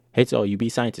Hey to all you Be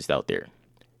Scientists out there.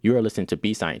 You are listening to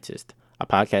Be Scientist, a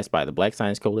podcast by the Black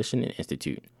Science Coalition and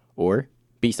Institute, or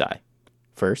BSci.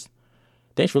 First,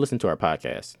 thanks for listening to our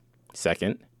podcast.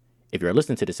 Second, if you're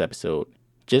listening to this episode,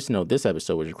 just know this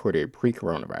episode was recorded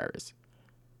pre-coronavirus.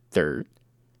 Third,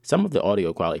 some of the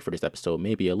audio quality for this episode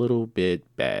may be a little bit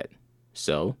bad.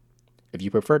 So, if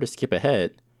you prefer to skip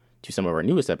ahead to some of our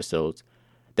newest episodes,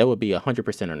 that would be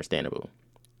 100% understandable.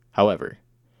 However,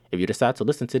 if you decide to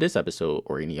listen to this episode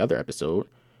or any other episode,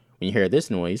 when you hear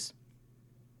this noise,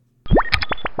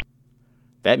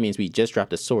 that means we just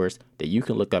dropped a source that you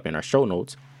can look up in our show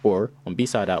notes or on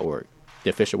bsci.org, the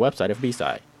official website of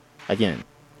BSci. Again,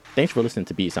 thanks for listening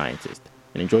to Be Scientist,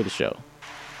 and enjoy the show.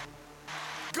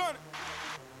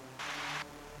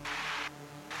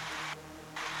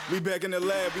 We back in the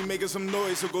lab, we making some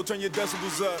noise, so go turn your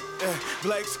decibels up.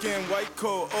 Black skin, white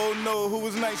coat, oh no, who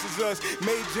was nice as us?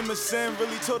 Made Jimison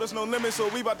really told us no limit, so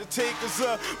we about to take us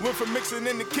up. Went from mixing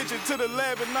in the kitchen to the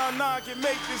lab, and nah, I can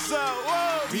make this up.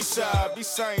 Whoa! Be shy, be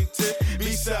scientist,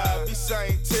 be shy, be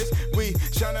scientist. We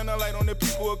shining a light on the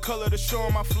people of color to show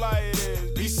them how fly it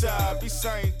is. Be shy, be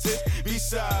scientist, be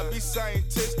shy, be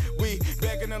scientist. We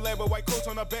back in the lab with white coats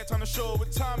on our back, trying to show what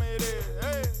time it is.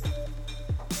 Hey.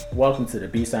 Welcome to the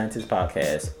Be Scientist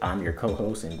podcast. I'm your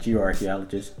co-host and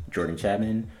geoarchaeologist, Jordan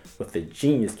Chapman, with the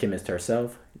genius chemist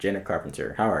herself, Jenna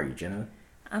Carpenter. How are you, Jenna?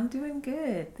 I'm doing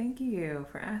good. Thank you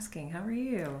for asking. How are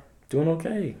you? Doing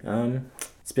okay.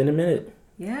 It's been a minute.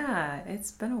 Yeah,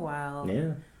 it's been a while.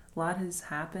 Yeah. A lot has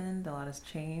happened. A lot has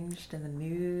changed in the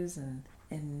news and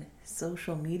in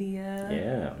social media.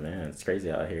 Yeah, man, it's crazy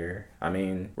out here. I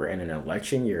mean, we're in an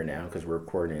election year now because we're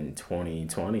recording in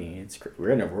 2020. We're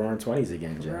in the roaring 20s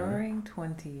again, Jenna. Roaring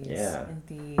 20s. Yeah.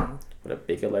 Indeed. With a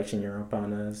big election year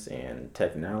upon us and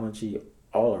technology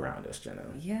all around us, Jenna.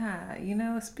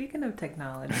 Yeah, speaking of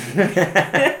technology,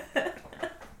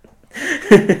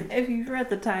 if you've read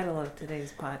the title of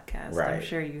today's podcast, right. I'm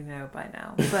sure you know by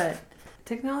now. But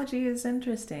technology is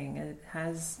interesting. It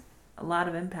has a lot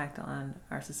of impact on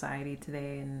our society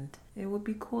today, and it would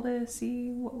be cool to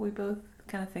see what we both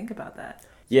kind of think about that.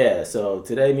 Yeah, so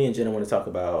today me and Jenna want to talk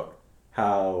about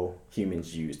how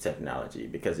humans use technology,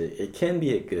 because it can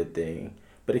be a good thing,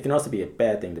 but it can also be a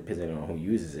bad thing depending on who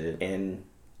uses it. And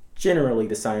generally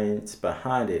the science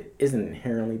behind it isn't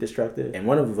inherently destructive. And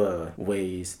one of the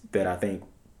ways that I think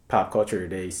pop culture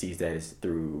today sees that is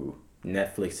through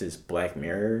Netflix's Black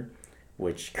Mirror,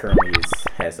 which currently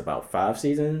has about 5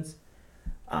 seasons.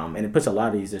 And it puts a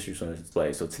lot of these issues on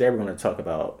display. So today we're going to talk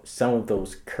about some of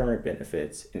those current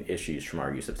benefits and issues from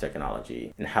our use of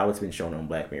technology and how it's been shown on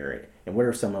Black Mirror, and what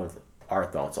are some of our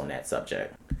thoughts on that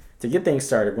subject. To get things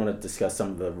started, we're going to discuss some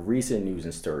of the recent news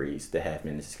and stories that have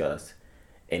been discussed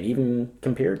and even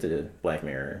compared to Black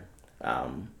Mirror.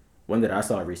 One that I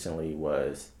saw recently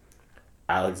was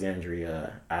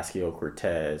Alexandria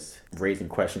Ocasio-Cortez raising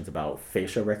questions about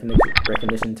facial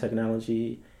recognition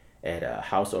technology at a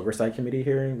House Oversight Committee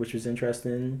hearing, which was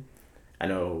interesting. I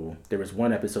know there was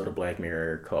one episode of Black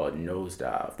Mirror called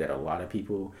Nosedive that a lot of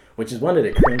people, which is one of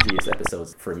the cringiest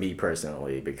episodes for me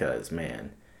personally, because,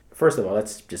 man, first of all,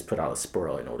 let's just put out a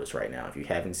spoiler notice right now. If you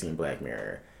haven't seen Black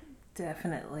Mirror,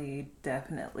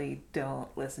 definitely don't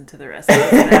listen to the rest of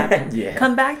it. Yeah.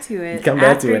 Come back to it.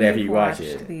 After you watch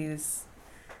it. These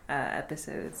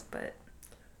episodes,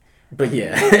 But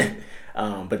yeah,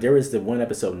 but there was the one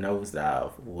episode,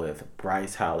 Nosedive, with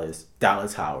Bryce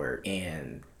Dallas Howard,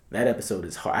 and that episode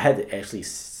is hard. I had to actually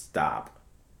stop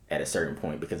at a certain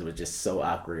point because it was just so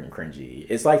awkward and cringy.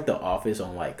 It's like The Office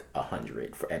on like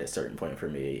 100 at a certain point for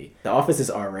me. The Office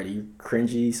is already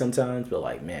cringy sometimes, but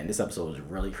like, man, this episode was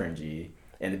really cringy.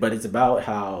 But it's about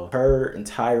how her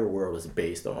entire world is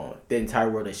based on, the entire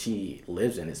world that she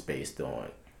lives in is based on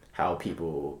how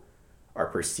people are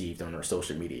perceived on their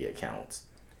social media accounts,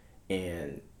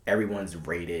 and everyone's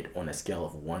rated on a scale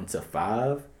of 1 to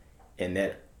 5, and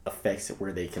that affects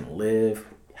where they can live,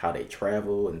 how they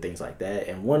travel, and things like that.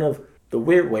 And one of the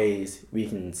weird ways we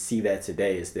can see that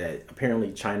today is that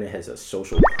apparently China has a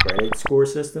social credit score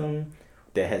system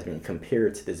that has been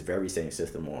compared to this very same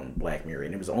system on Black Mirror,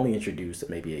 and it was only introduced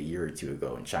maybe a year or two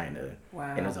ago in China.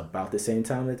 Wow. And it was about the same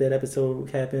time that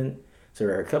episode happened. So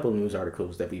there are a couple of news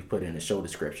articles that we've put in the show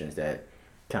descriptions that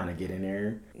kind of get in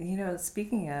there.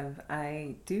 Speaking of,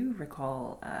 I do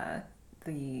recall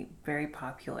the very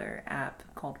popular app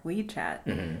called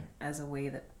WeChat as a way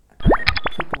that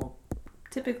people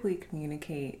typically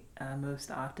communicate most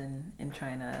often in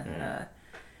China.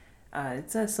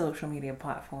 It's a social media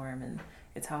platform, and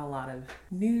it's how a lot of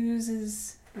news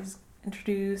is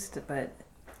introduced, but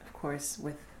of course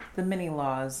with the many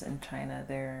laws in China,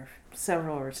 there are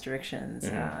several restrictions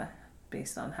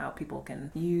based on how people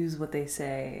can use what they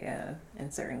say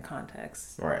in certain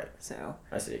contexts. Right. So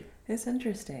I see. It's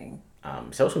interesting.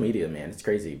 Social media, man, it's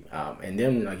crazy. And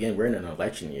then again, we're in an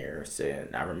election year, so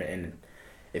and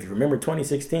if you remember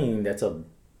 2016, that's a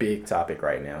big topic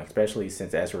right now, especially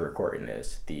since as we're recording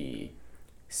this, the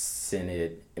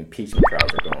Senate impeachment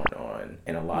trials are going on,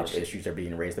 and a lot of issues are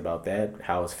being raised about that.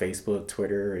 How is Facebook,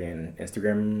 Twitter, and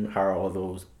Instagram? How are all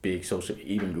those big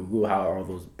even Google? How are all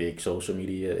those big social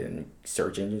media and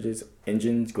search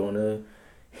engines going to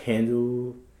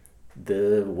handle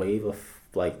the wave of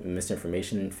like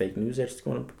misinformation and fake news that's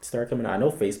going to start coming out? I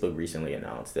know Facebook recently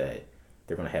announced that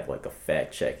they're going to have like a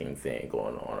fact checking thing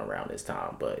going on around this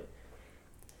time, but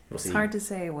we'll see. It's hard to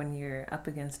say when you're up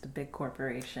against a big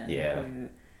corporation. Yeah.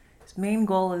 Whose main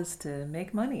goal is to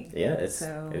make money. Yeah,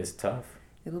 it's tough.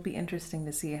 It'll be interesting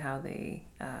to see how they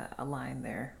align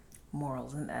their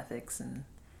morals and ethics and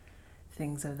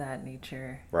things of that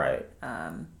nature. Right.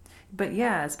 But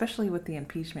yeah, especially with the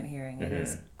impeachment hearing, it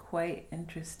is quite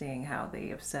interesting how they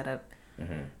have set up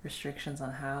restrictions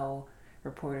on how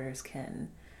reporters can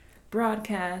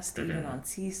broadcast. Even on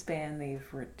C-SPAN, they've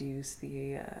reduced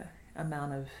the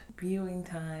amount of viewing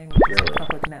time, which is a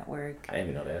public network. I didn't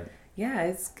even know that. Yeah,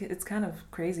 it's kind of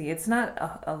crazy. It's not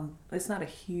a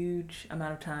huge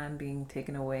amount of time being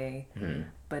taken away,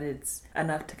 but it's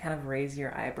enough to kind of raise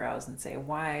your eyebrows and say,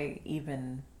 why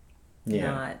even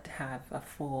not have a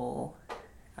full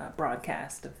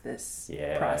broadcast of this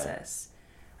process?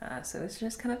 So it's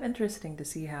just kind of interesting to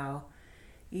see how,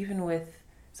 even with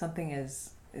something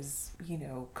as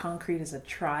concrete as a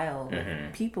trial,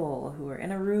 people who are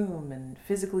in a room and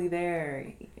physically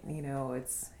there,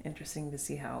 it's interesting to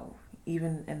see how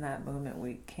even in that moment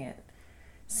we can't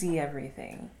see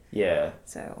everything. Yeah.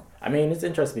 So I mean, it's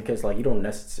interesting because like you don't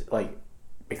necessarily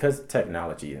because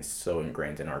technology is so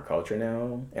ingrained in our culture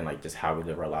now, and like just how we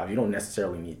live our lives, you don't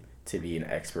necessarily need to be an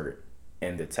expert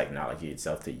in the technology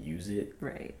itself to use it.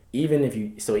 Right. Even if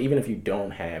you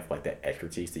don't have like that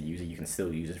expertise to use it, you can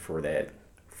still use it for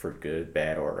good,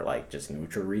 bad, or like just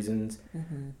neutral reasons.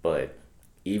 But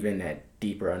even that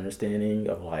deeper understanding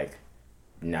of like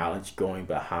knowledge going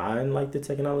behind like the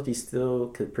technology still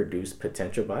could produce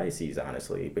potential biases,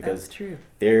 honestly, because that's true.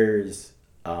 There's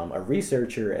a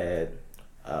researcher at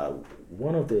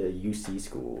one of the UC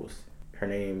schools. Her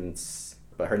name is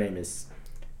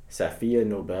Safiya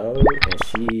Noble, and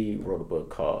she wrote a book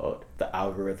called The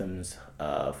Algorithms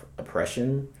of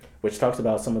Oppression, which talks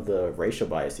about some of the racial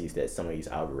biases that some of these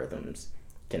algorithms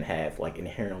can have, like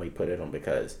inherently put in them,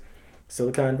 because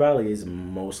Silicon Valley is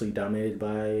mostly dominated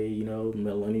by,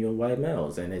 millennial white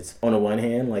males. And it's on the one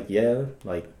hand,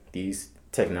 these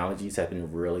technologies have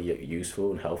been really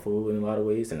useful and helpful in a lot of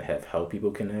ways and have helped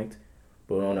people connect.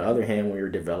 But on the other hand, when you're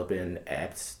developing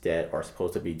apps that are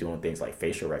supposed to be doing things like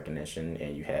facial recognition,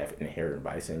 and you have inherent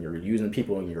bias, and you're using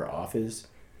people in your office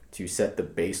to set the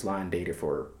baseline data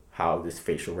for how this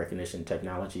facial recognition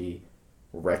technology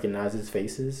recognizes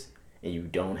faces, and you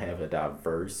don't have a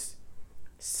diverse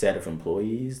set of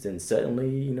employees, then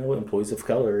suddenly, employees of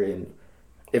color, and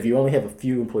if you only have a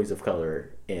few employees of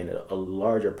color and a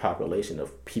larger population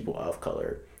of people of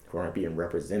color who aren't being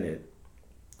represented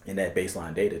in that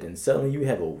baseline data, then suddenly you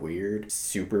have a weird,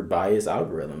 super biased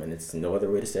algorithm, and it's no other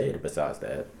way to say it besides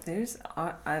that. There's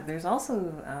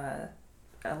also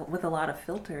with a lot of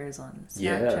filters on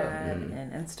Snapchat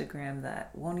and Instagram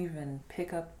that won't even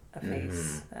pick up a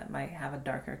face that might have a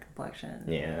darker complexion.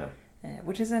 Yeah.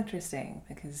 Which is interesting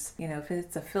because, if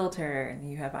it's a filter and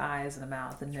you have eyes and a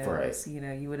mouth and nose,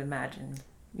 you would imagine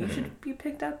you should be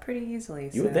picked up pretty easily.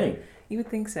 You would think. You would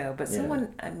think so. But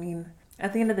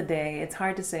at the end of the day, it's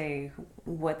hard to say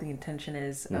what the intention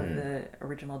is of the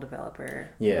original developer.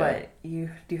 Yeah. But you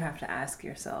do have to ask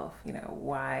yourself,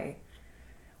 why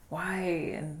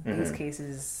in these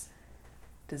cases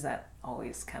does that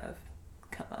always kind of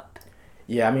come up?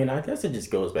 Yeah, I guess it just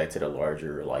goes back to the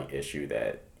larger issue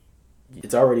that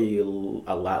it's already a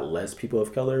lot less people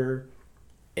of color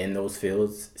in those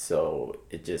fields, so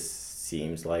it just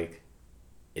seems like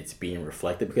it's being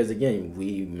reflected because, again,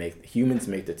 humans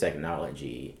make the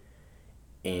technology,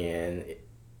 and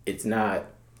it's not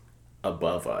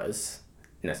above us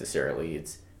necessarily.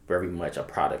 It's very much a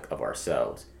product of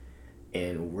ourselves,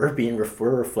 and we're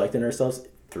reflecting ourselves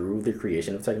through the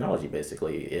creation of technology.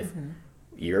 Basically, if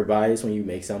you're biased when you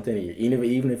make something,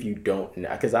 even if you don't,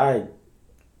 because I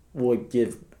would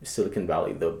give Silicon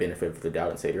Valley the benefit of the doubt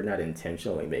and say they're not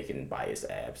intentionally making biased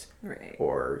apps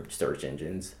or search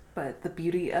engines. But the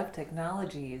beauty of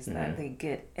technology is that they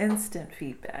get instant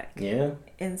feedback. Yeah.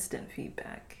 Instant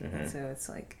feedback. And so it's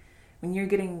like when you're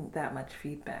getting that much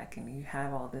feedback and you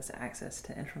have all this access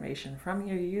to information from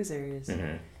your users,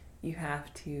 you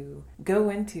have to go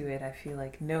into it, I feel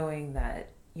like, knowing that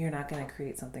you're not going to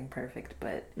create something perfect,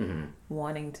 but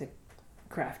wanting to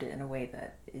craft it in a way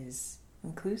that is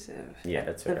inclusive. Yeah,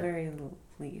 that's fair. At the very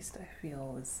least, I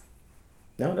feel is...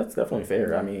 No, that's definitely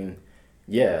fair. I mean,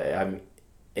 and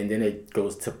then it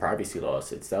goes to privacy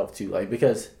laws itself too, like,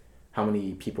 because how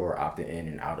many people are opting in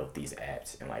and out of these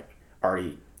apps, and like, are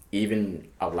they even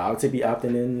allowed to be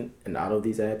opting in and out of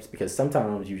these apps? Because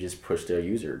sometimes you just push their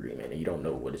user agreement and you don't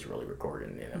know what it's really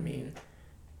recording. And I mean,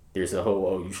 there's a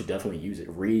whole, you should definitely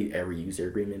read every user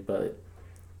agreement, but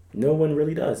no one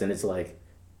really does. And it's like,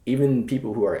 even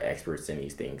people who are experts in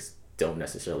these things don't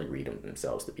necessarily read them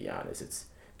themselves, to be honest. It's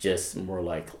just more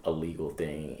like a legal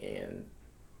thing, and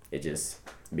it just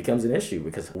becomes an issue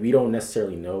because we don't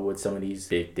necessarily know what some of these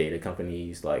big data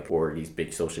companies or these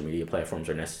big social media platforms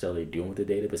are necessarily doing with the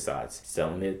data, besides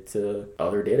selling it to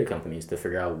other data companies to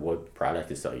figure out what product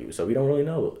to sell you. So we don't really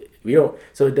know.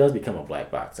 So it does become a black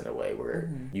box in a way where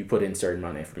you put in certain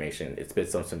amount of information, it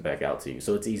spits something back out to you.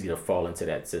 So it's easy to fall into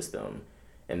that system,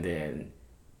 and then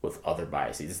with other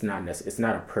biases, it's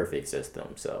not a perfect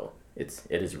system. So it's a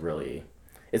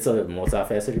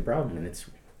multifaceted problem, and it's...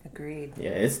 Agreed.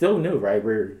 Yeah, it's still new, right?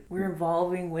 We're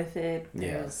evolving with it.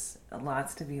 There's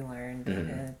lots to be learned.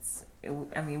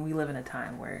 We live in a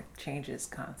time where change is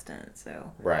constant.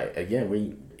 So right. Again,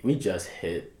 we just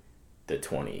hit the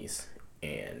 20s,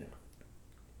 and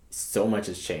so much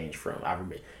has changed from I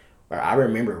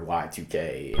remember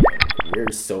Y2K, and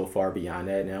we're so far beyond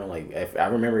that now. Like, if I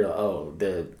remember,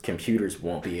 the computers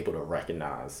won't be able to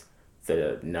recognize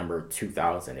the number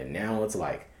 2000, and now it's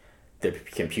like the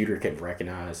computer can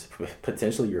recognize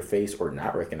potentially your face or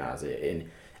not recognize it.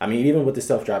 And I mean, even with the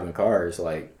self-driving cars,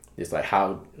 like, it's like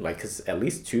how, like, because at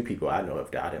least 2 people I know have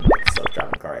died in like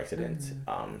self-driving car accidents.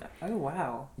 Oh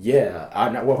wow. Yeah,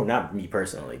 not me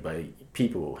personally, but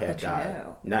people have died.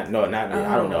 Not me.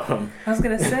 I don't know. I was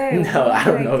gonna say. No, I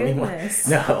don't know anymore.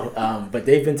 No, but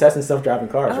they've been testing self-driving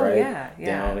cars, right? Yeah.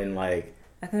 Down in like...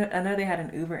 I know they had an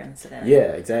Uber incident.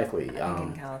 Yeah, exactly. I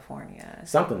think in California.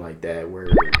 Something like that,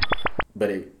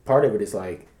 part of it is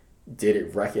like, did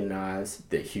it recognize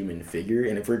the human figure?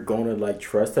 And if we're going to like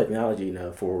trust technology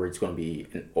enough where it's going to be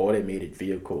an automated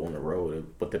vehicle on the road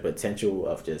with the potential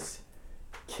of just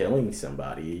killing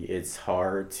somebody, it's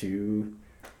hard to...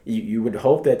 You would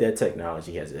hope that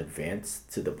technology has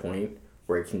advanced to the point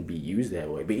where it can be used that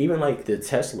way. But even like the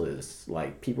Teslas,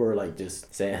 like, people are like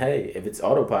just saying, hey, if it's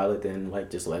autopilot, then like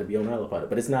just let it be on autopilot.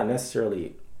 But it's not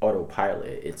necessarily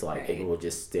autopilot. It's like it will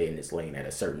just stay in its lane at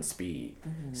a certain speed.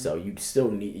 So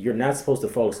you're not supposed to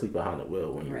fall asleep behind the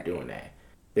wheel when you're doing that.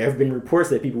 There have been reports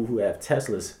that people who have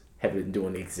Teslas have been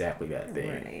doing exactly that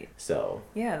thing. Right. So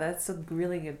yeah, that's a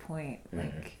really good point.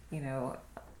 Like,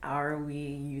 are we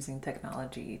using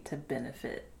technology to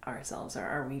benefit ourselves, or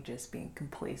are we just being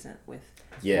complacent with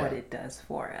what it does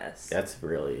for us? That's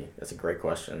a great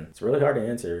question. It's really hard to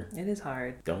answer. It is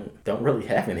hard. Don't really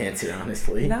have an answer,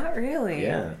 honestly. Not really.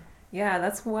 Yeah,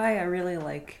 that's why I really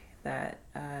like that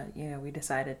we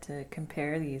decided to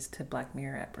compare these to Black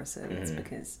Mirror episodes,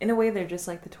 because in a way they're just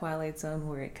like the Twilight Zone,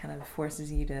 where it kind of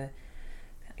forces you to,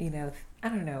 I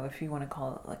don't know if you want to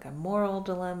call it like a moral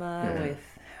dilemma with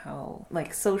how,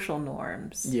 like, social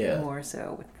norms, more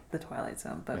so with the Twilight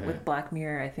Zone. But with Black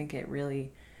Mirror, I think it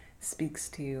really speaks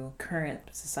to current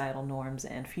societal norms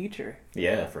and future.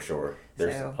 Yeah, for sure.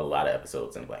 There's a lot of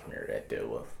episodes in Black Mirror that deal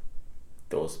with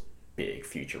those big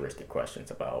futuristic questions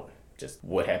about just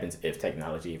what happens if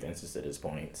technology advances to this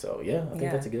point. So I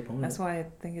think that's a good point. That's why I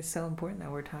think it's so important that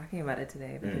we're talking about it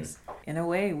today, because in a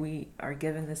way we are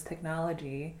given this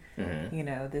technology,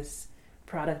 this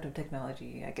product of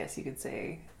technology, I guess you could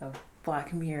say, of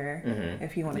Black Mirror,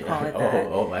 if you want to call it that.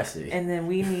 Oh, I see. And then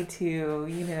we need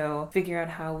to, figure out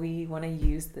how we want to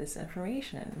use this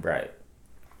information. Right.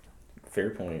 Fair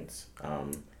points. How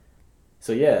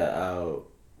do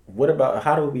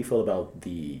we feel about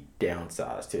the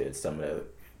downsides to some of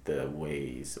the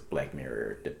ways Black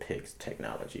Mirror depicts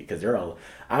technology? Because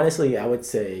honestly, I would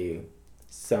say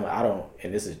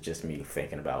and this is just me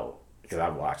thinking about, because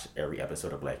I've watched every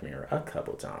episode of Black Mirror a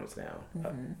couple times now.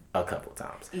 A couple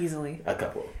times. Easily. A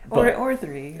couple. Or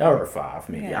 3. Or 5,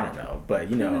 maybe. Yeah. I don't know. But,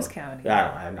 who's counting?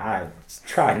 I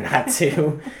try not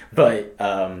to. But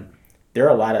there are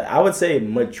a lot of... I would say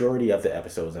majority of the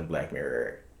episodes in Black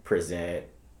Mirror present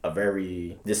a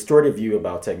very distorted view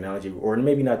about technology. Or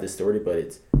maybe not distorted,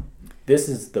 but this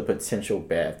is the potential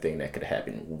bad thing that could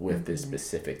happen with this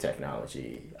specific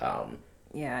technology.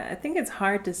 Yeah, I think it's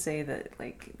hard to say that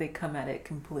like they come at it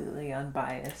completely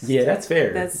unbiased. Yeah, that's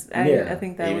fair. I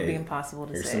think that would be impossible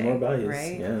to There's say. some more bias,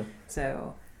 right? yeah.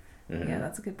 So, yeah,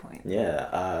 that's a good point.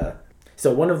 Yeah.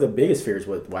 So one of the biggest fears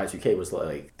with Y2K was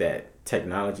like that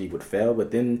technology would fail, but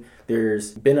then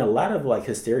there's been a lot of like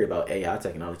hysteria about AI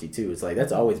technology too. It's like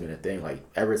that's always been a thing. Like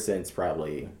ever since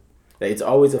probably, like, it's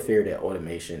always a fear that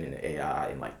automation and AI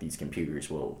and like these computers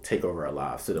will take over our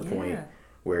lives to the point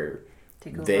where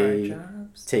they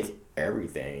take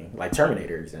everything, like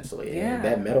Terminator essentially. Yeah. And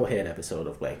that Metalhead episode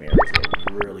of Black Mirror is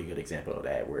a really good example of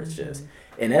that, where it's just,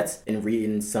 and that's in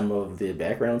reading some of the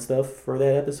background stuff for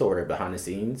that episode or behind the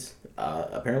scenes.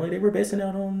 Apparently they were basing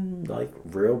it on like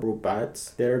real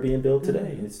robots that are being built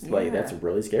today. It's like, that's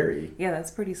really scary. Yeah,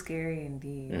 that's pretty scary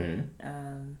indeed.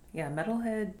 Yeah,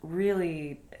 Metalhead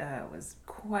really was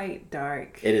quite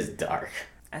dark. It is dark.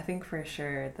 I think for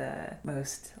sure the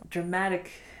most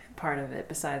dramatic part of it,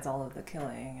 besides all of the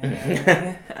killing.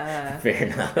 Fair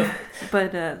enough.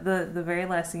 But the very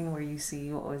last scene where you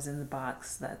see what was in the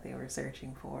box that they were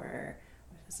searching for,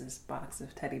 which is this box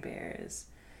of teddy bears,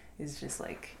 is just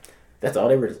like... That's all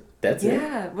they were... That's it?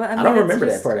 Yeah. But I don't remember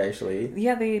that part, actually.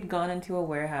 Yeah, they had gone into a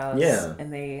warehouse. Yeah.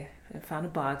 And they found a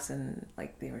box, and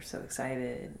like they were so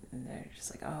excited, and they're just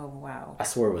like, oh, wow. I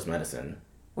swear it was medicine.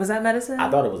 Was that medicine?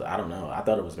 I thought it was, I don't know. I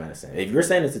thought it was medicine. If you're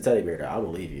saying it's a teddy bear, though, I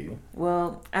believe you.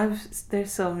 Well, there's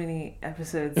so many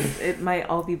episodes. It might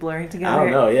all be blurring together. I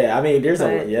don't know. Yeah. I mean, there's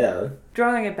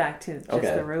drawing it back to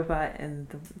just the robot and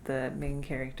the main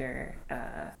character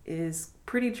is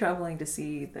pretty troubling to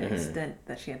see the extent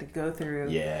that she had to go through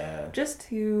just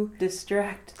to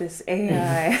distract this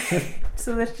AI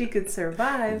so that she could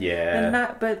survive. Yeah. And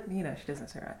not, but you know, she doesn't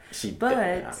survive.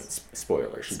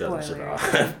 Spoiler, she doesn't survive.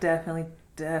 She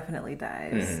definitely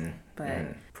dies.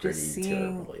 But pretty just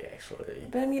seeing, terribly, actually.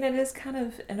 But I mean, it is kind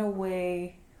of in a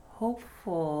way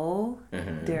hopeful,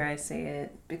 dare I say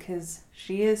it, because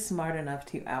she is smart enough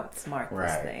to outsmart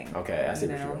this thing. Okay, I see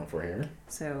what you're going for here.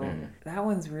 So that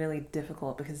one's really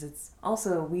difficult because it's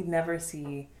also, we never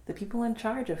see the people in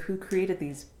charge of who created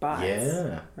these bots.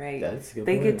 Yeah, right. That's a good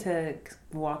point. Get to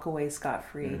walk away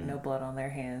scot-free, no blood on their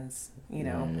hands, you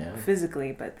know,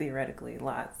 physically, but theoretically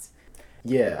lots.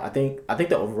 Yeah, I think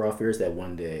the overall fear is that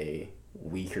one day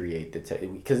we create the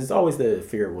because it's always the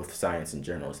fear with science in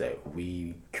general, is that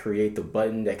we create the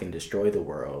button that can destroy the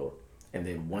world, and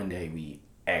then one day we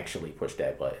actually push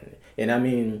that button. And I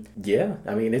mean,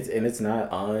 it's not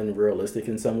unrealistic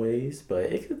in some ways, but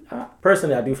it could,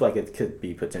 personally, I do feel like it could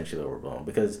be potentially overblown,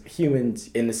 because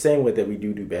humans, in the same way that we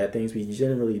do bad things, we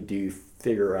generally do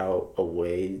figure out a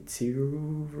way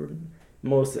to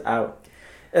most out.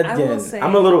 Again,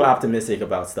 I'm a little optimistic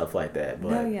about stuff like that.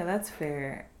 But... No, yeah, that's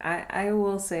fair. I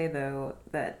will say, though,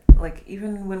 that like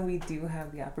even when we do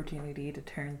have the opportunity to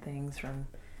turn things from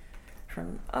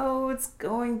oh, it's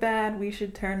going bad, we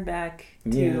should turn back,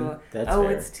 to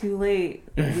fair. It's too late,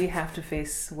 we have to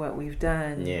face what we've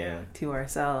done to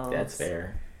ourselves. That's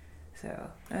fair. So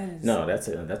no, that's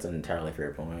an entirely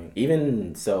fair point.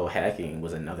 Even so, hacking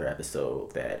was another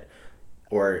episode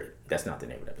that's not the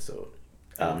name of the episode.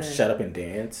 Shut Up and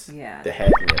Dance. Yeah. The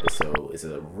hacking episode is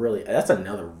that's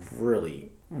another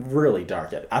really, really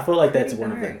dark episode. I feel like that's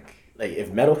one of the, like,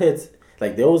 if Metalheads,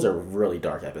 like, those are really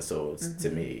dark episodes to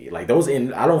me. Like, I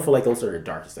don't feel like those are the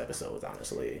darkest episodes,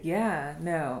 honestly. Yeah,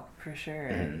 no, for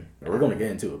sure. We're going to get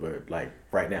into it, but like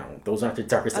right now, those aren't the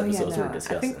darkest episodes we're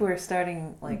discussing. I think we're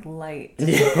starting like light.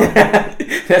 Yeah,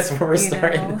 that's where we're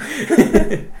starting.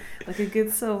 Like, it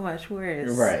gets so much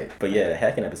worse. Right. But yeah, the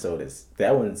hacking episode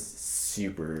that one's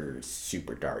super,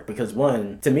 super dark, because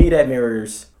one, to me, that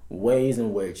mirrors ways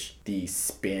in which these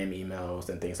spam emails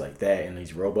and things like that and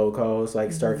these robocalls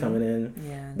like start coming in.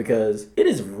 Yeah. Because it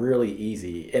is really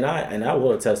easy, and I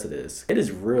will attest to this, it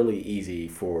is really easy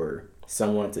for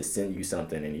someone to send you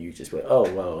something and you just be like, oh,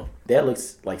 well, that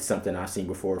looks like something I've seen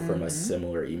before from a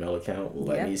similar email account.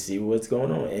 Let me see what's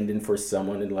going on. And then for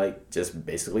someone to like just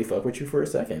basically fuck with you for a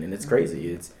second. And it's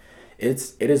crazy.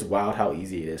 It is wild how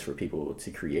easy it is for people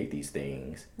to create these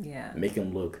things. Yeah. Make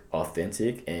them look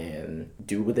authentic and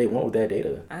do what they want with that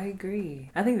data. I agree.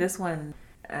 I think this one,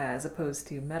 as opposed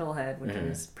to Metalhead, which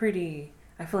was pretty,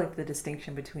 I feel like the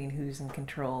distinction between who's in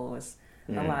control was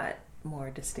a lot more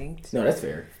distinct. No, that's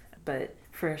fair. But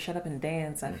for Shut Up and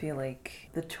Dance, I feel like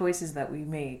the choices that we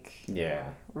make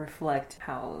reflect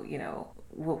how,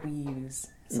 what we use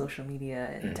social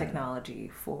media and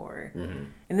technology for.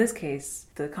 In this case,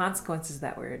 the consequences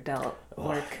that were dealt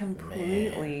were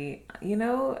completely,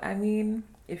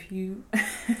 if you...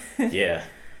 Yeah.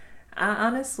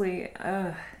 Honestly,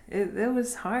 It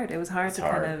was hard. It was hard It's to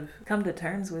hard. kind of come to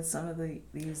terms with some of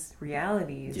these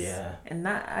realities. Yeah. And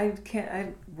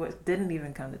didn't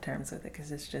even come to terms with it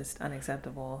because it's just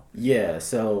unacceptable. Yeah,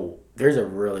 so there's a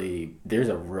really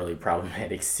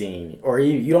problematic scene, or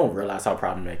you don't realize how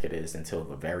problematic it is until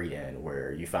the very end,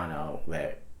 where you find out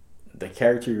that the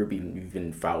character you've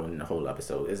been following the whole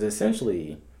episode is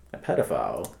essentially a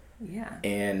pedophile. Yeah.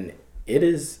 And it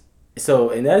is so,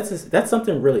 and that's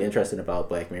something really interesting about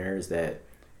Black Mirror, is that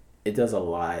it does a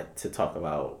lot to talk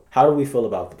about how do we feel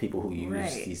about the people who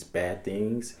use these bad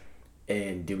things,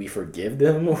 and do we forgive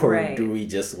them, or do we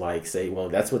just like say, well,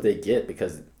 that's what they get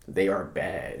because they are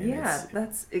bad? And yeah,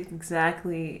 that's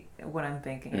exactly what I'm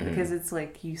thinking. Because it's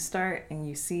like you start and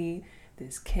you see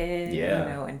this kid,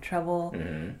 in trouble.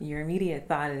 Your immediate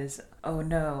thought is, oh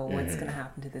no, what's going to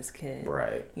happen to this kid?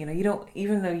 Right. You don't,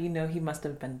 even though he must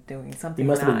have been doing something. He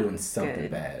must have been doing good, something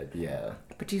bad. Yeah.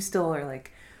 But you still are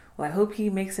like, well, I hope he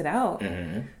makes it out,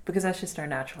 because that's just our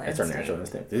natural instinct. That's our natural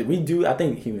instinct. I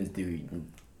think humans do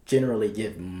generally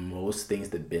give most things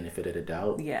the benefit of the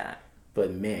doubt. Yeah.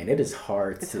 But man, it is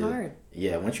hard It's hard.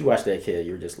 Yeah, once you watch that kid,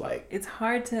 you're just like... It's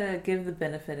hard to give the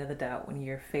benefit of the doubt when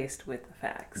you're faced with the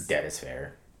facts. That is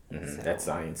fair. So, that's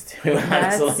science too,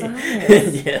 that's honestly.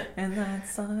 Science. Yeah. And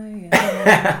that's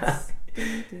science.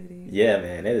 Yeah,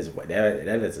 man,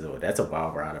 that's a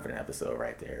wild ride of an episode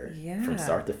right there. Yeah. From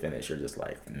start to finish, you're just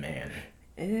like, man.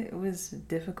 It was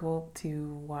difficult to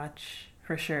watch,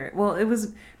 for sure. Well, it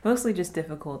was mostly just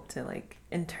difficult to, like,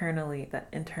 internally, that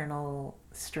internal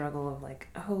struggle of like,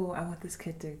 oh, I want this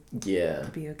kid to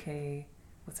be okay.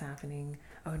 What's happening?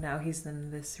 Oh, now he's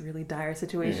in this really dire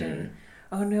situation.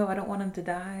 Oh no, I don't want him to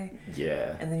die.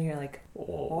 Yeah. And then you're like,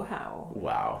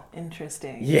 wow.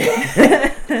 Interesting.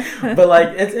 Yeah. But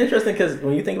like, it's interesting because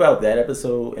when you think about that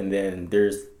episode, and then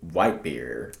there's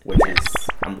Whitebeard, which is,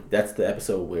 that's the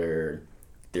episode where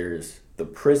there's the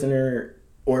prisoner,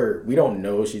 or we don't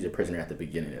know she's a prisoner at the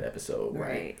beginning of the episode,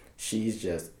 right? She's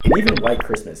just, and even White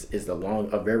Christmas is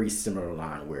a very similar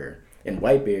line, where in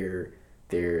Whitebeard,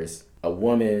 there's a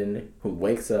woman who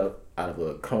wakes up out of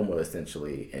a coma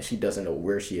essentially, and she doesn't know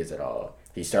where she is at all.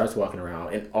 She starts walking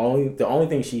around, and the only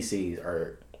thing she sees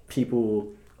are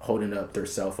people holding up their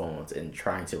cell phones and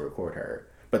trying to record her,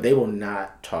 but they will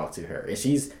not talk to her, and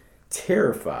she's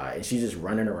terrified, and she's just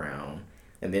running around.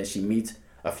 And then she meets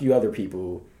a few other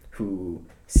people who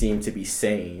seem to be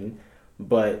sane,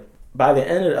 but by the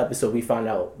end of the episode, we find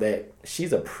out that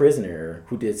she's a prisoner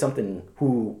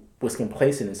who was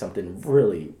complacent in something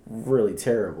really, really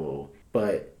terrible.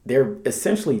 But they're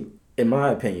essentially, in my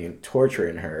opinion,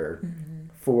 torturing her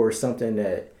for something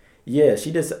that,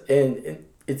 she just, and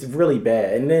it's really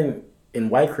bad. And then in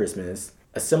White Christmas,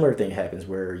 a similar thing happens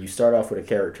where you start off with a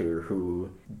character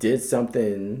who did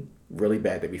something really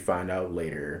bad that we find out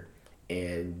later.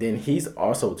 And then he's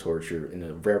also tortured in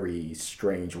a very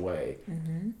strange way.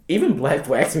 Even Black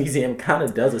Wax Museum kind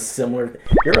of does a similar...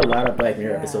 There are a lot of Black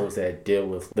Mirror episodes that deal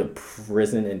with the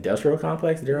prison industrial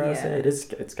complex, dare I say.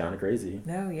 It's kind of crazy.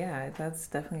 No, yeah, that's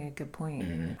definitely a good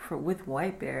point. With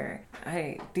Whitebeard,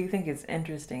 I do think it's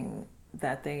interesting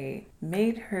that they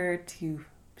made her to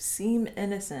seem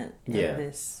innocent in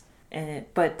this...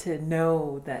 but to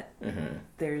know that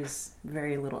there's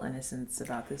very little innocence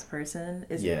about this person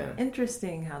is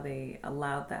interesting how they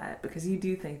allowed that, because you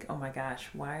do think, oh my gosh,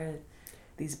 why are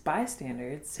these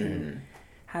bystanders who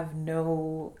have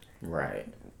no...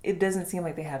 Right. It doesn't seem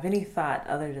like they have any thought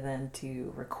other than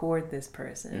to record this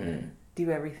person and do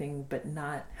everything but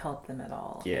not help them at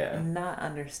all. Yeah. And not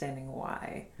understanding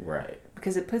why. Right.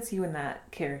 Because it puts you in that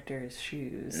character's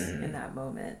shoes in that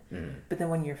moment. But then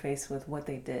when you're faced with what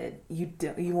they did, you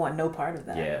want no part of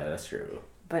that. Yeah, that's true.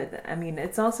 But I mean,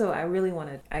 it's also, I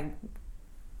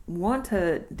want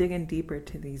to dig in deeper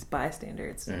to these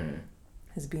bystanders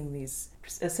as being these,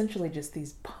 essentially just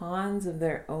these pawns of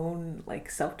their own,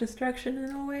 like, self-destruction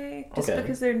in a way. Just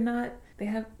because they're not,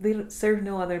 they don't serve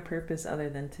no other purpose other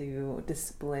than to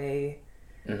display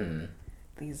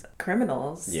these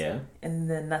criminals. Yeah. And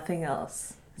then nothing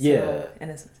else. So, in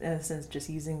a sense, just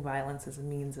using violence as a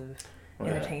means of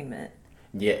entertainment.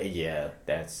 Yeah,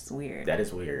 that's weird. That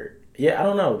is weird. Yeah, I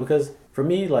don't know, because for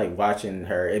me, like, watching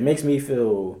her, it makes me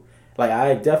feel like,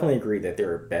 I definitely agree that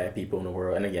there are bad people in the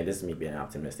world, and again, this is me being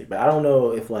optimistic, but I don't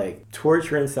know if, like,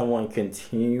 torturing someone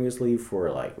continuously for,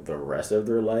 like, the rest of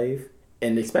their life,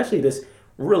 and especially this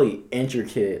really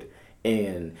intricate,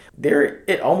 and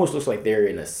it almost looks like they're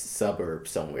in a suburb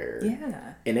somewhere.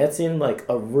 Yeah. And that seemed like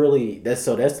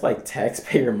that's like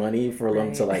taxpayer money for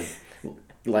them to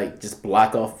like just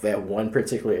block off that one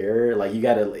particular area. Like, you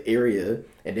got an area,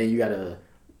 and then you got to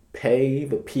pay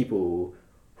the people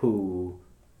who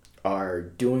are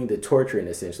doing the torturing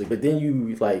essentially, but then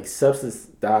you like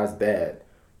subsidize that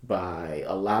by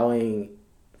allowing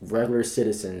regular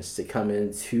citizens to come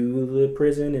into the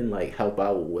prison and like help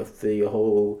out with the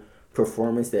whole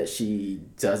performance that she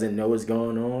doesn't know is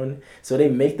going on. So they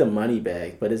make the money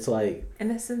back, but it's like,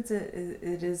 in a sense,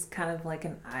 it is kind of like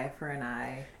an eye for an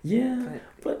eye. Yeah,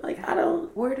 but like I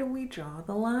don't. Where do we draw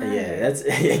the line? Yeah, that's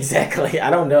exactly. I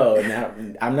don't know. Now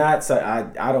I'm not.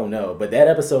 I don't know. But that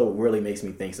episode really makes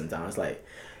me think sometimes. Like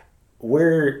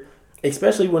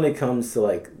especially when it comes to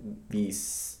like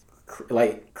these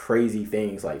like crazy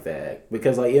things like that.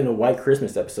 Because like in the White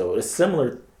Christmas episode, it's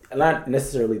similar. Not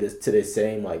necessarily to the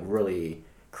same like really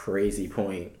crazy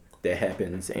point that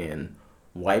happens in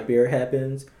White Bear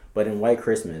happens, but in White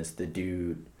Christmas, the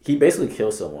dude, he basically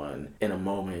kills someone in a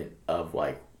moment of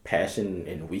like passion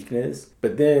and weakness,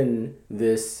 but then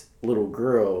this little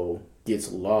girl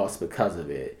gets lost because of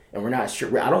it, and we're not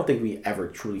sure. I don't think we ever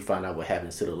truly find out what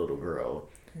happens to the little girl.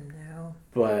 No.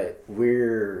 But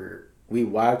we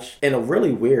watch in a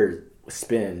really weird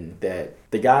spin that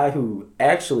the guy who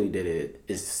actually did it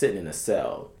is sitting in a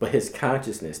cell, but his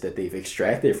consciousness that they've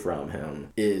extracted from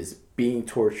him is being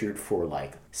tortured for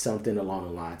like something along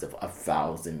the lines of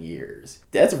 1,000 years.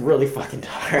 That's really fucking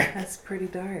dark. That's pretty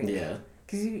dark. Yeah.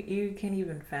 Because you can't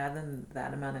even fathom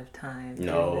that amount of time doing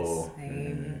the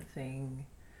same thing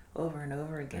over and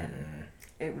over again.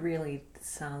 It really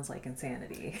sounds like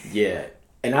insanity. Yeah.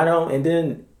 And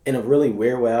then in a really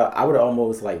weird way, I would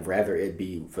almost like rather it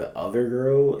be the other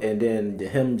girl and then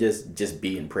him just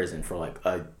be in prison for like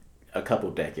a couple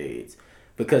decades.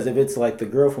 Because if it's like the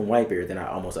girl from White Bear, then I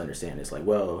almost understand. It's like,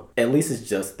 well, at least it's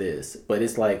just this. But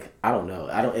it's like, I don't know.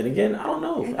 I don't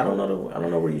know. I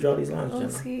don't know where you draw these lines. Well,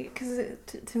 see, because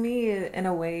to me, in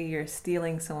a way, you're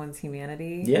stealing someone's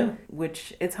humanity. Yeah.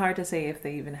 Which it's hard to say if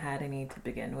they even had any to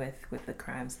begin with the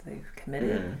crimes that they've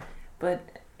committed. But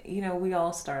you know, we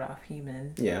all start off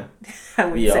human. Yeah. I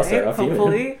would say, all start off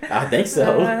hopefully. Human. I think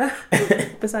so.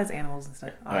 Besides animals and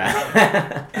stuff.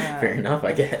 Fair enough,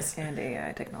 I guess. And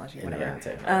AI technology, and whatever. AI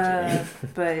technology.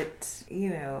 But,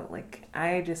 you know, like,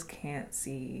 I just can't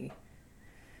see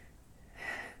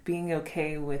being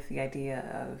okay with the idea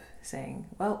of saying,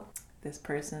 well, this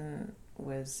person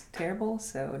was terrible,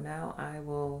 so now I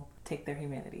will take their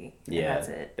humanity. Yeah, that's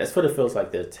it. That's what it feels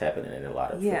like that's happening in a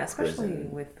lot of especially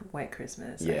with White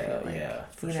Christmas. Yeah,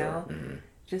 for sure.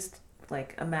 Just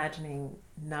like imagining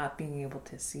not being able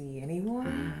to see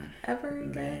anyone ever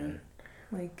again. Man.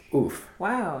 Like, oof.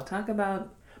 Wow, talk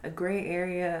about a gray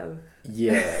area of...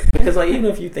 Yeah, because like even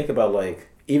if you think about like,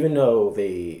 even though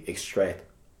they extract,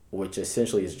 which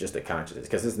essentially is just a consciousness,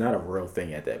 because it's not a real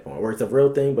thing at that point, or it's a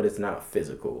real thing, but it's not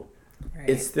physical. Right.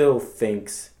 It still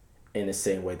thinks in the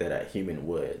same way that a human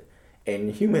would.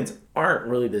 And humans aren't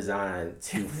really designed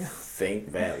to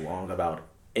think that long about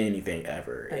anything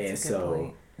ever. That's and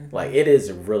so, like, it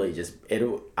is really just,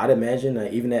 I'd imagine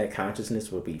that even that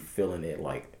consciousness would be feeling it,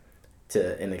 like,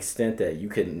 to an extent that you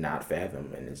could not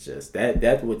fathom. And it's just,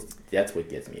 that's what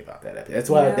gets me about that episode. That's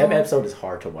why that episode is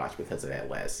hard to watch because of that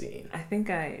last scene. I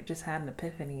think I just had an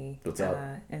epiphany. What's up?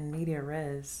 In media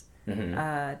res.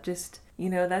 Just, you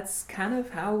know, that's kind of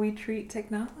how we treat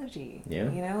technology.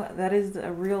 Yeah. You know, that is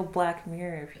a real Black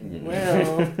Mirror, if you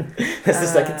will. That's the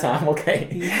second time, okay.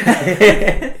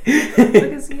 Yeah.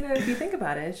 Because, you know, if you think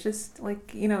about it, it's just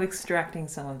like, you know, extracting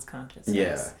someone's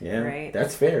consciousness. Yeah. Right?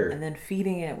 That's fair. And then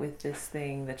feeding it with this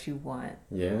thing that you want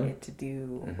it to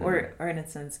do. Or in a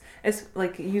sense, it's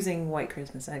like using White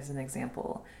Christmas as an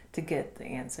example to get the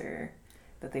answer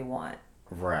that they want.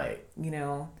 Right. You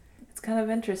know? It's kind of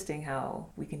interesting how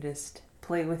we can just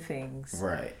play with things.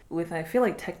 Right. I feel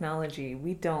like technology,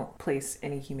 we don't place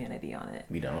any humanity on it.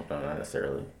 We don't, not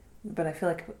necessarily. But I feel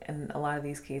like in a lot of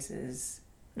these cases,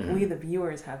 we the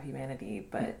viewers have humanity,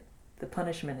 but the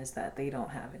punishment is that they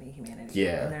don't have any humanity.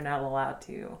 Yeah. And they're not allowed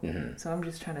to. So I'm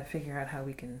just trying to figure out how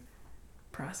we can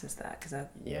process that.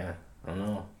 Yeah, I don't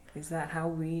know. Is that how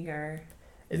we are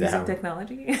using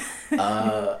technology?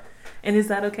 And is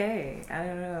that okay? I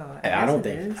don't know. I don't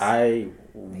think I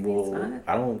will.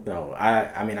 I don't know.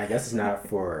 I mean, I guess it's not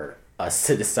for us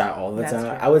to decide all the time. True.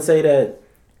 I would say that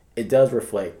it does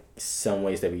reflect some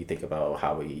ways that we think about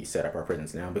how we set up our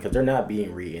prisons now, because they're not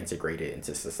being reintegrated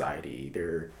into society.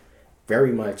 They're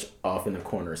very much off in the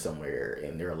corner somewhere,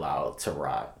 and they're allowed to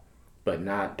rot, but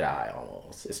not die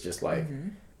almost. It's just like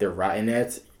they're rot, and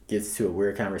that gets to a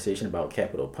weird conversation about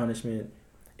capital punishment.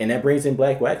 And that brings in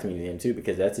Black Wax Museum too,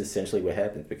 because that's essentially what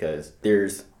happens. Because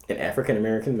there's an African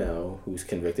American male who's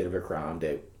convicted of a crime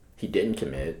that he didn't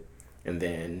commit, and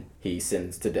then he's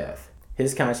sentenced to death.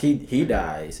 He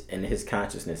dies, and his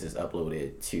consciousness is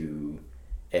uploaded to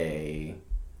a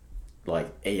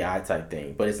like AI type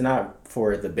thing, but it's not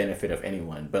for the benefit of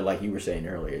anyone. But like you were saying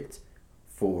earlier, it's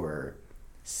for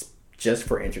just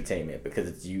for entertainment because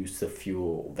it's used to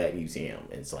fuel that museum.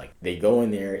 It's like they go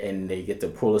in there and they get to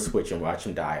pull a switch and watch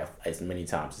him die as many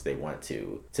times as they want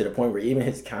to the point where even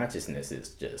his consciousness is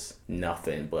just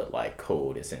nothing but like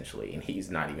code essentially, and he's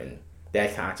not even,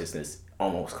 that consciousness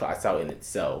almost clocks out in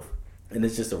itself. And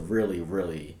it's just a really,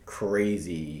 really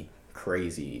crazy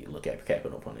look at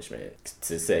capital punishment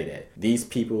to say that these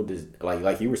people,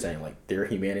 like you were saying, like their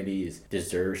humanity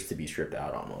deserves to be stripped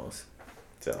out almost.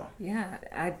 So yeah,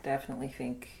 I definitely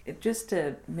think just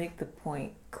to make the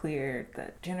point clear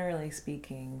that generally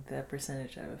speaking, the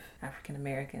percentage of African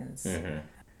Americans,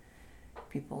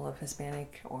 people of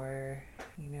Hispanic or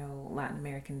Latin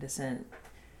American descent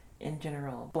in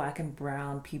general, Black and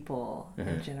brown people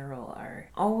in general are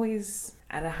always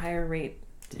at a higher rate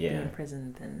to be in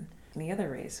prison than any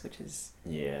other race, which is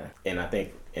and I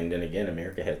think, and then again,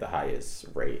 America has the highest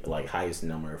rate, like highest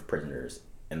number of prisoners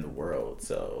in the world,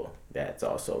 so that's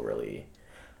also really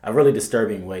a really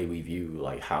disturbing way we view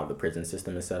like how the prison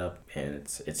system is set up, and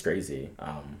it's crazy.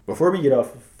 Before we get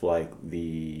off of like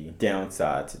the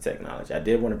downside to technology, I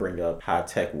did want to bring up high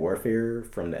tech warfare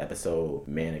from the episode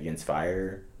Man Against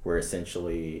Fire, where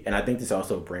essentially, and I think this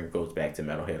also goes back to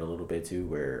Metalhead a little bit too,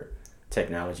 where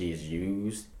technology is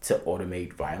used to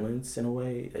automate violence in a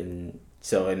way. And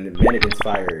so in Man Against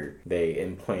Fire, they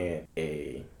implant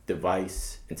a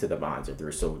device into the minds of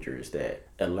their soldiers that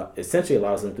essentially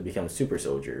allows them to become super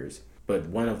soldiers. But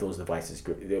one of those devices,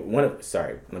 let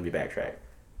me backtrack.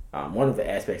 One of the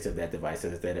aspects of that device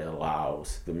is that it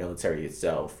allows the military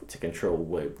itself to control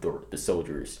what the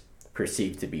soldiers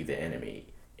perceive to be the enemy.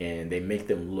 And they make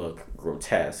them look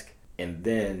grotesque. And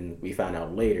then we find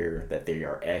out later that they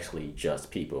are actually just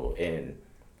people, and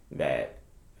that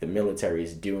the military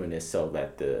is doing this so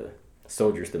that the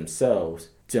soldiers themselves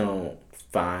don't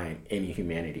find any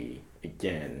humanity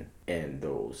again in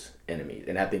those enemies.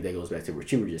 And I think that goes back to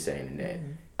what you were just saying, in that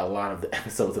a lot of the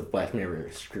episodes of Black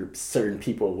Mirror strip certain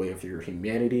people away of their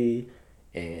humanity,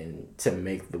 and to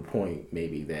make the point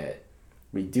maybe that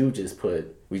we do just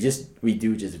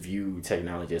view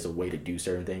technology as a way to do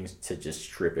certain things, to just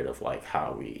strip it of like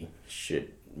how we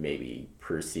should maybe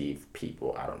perceive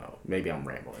people. I don't know. Maybe I'm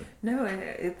rambling. No,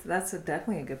 that's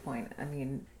definitely a good point. I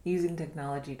mean, using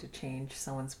technology to change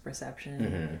someone's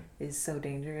perception is so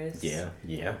dangerous. Yeah.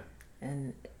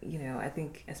 And, I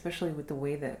think especially with the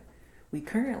way that we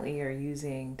currently are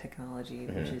using technology,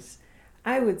 which is,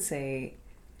 I would say,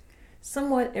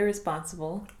 somewhat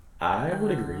irresponsible. I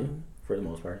would agree. For the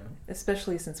most part,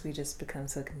 especially since we just become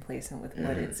so complacent with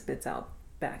what it spits out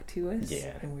back to us,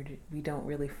 and we don't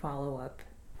really follow up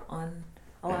on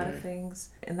a lot of things.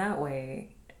 In that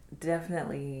way,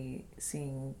 definitely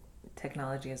seeing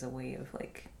technology as a way of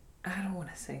like, I don't want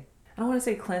to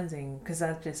say cleansing, because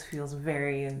that just feels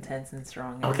very intense and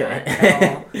strong.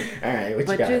 Okay. All right. What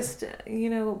but you got? Just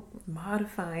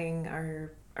modifying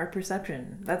our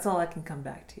perception. That's all I can come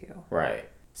back to. Right.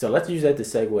 So let's use that to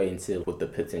segue into what the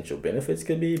potential benefits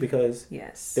could be, because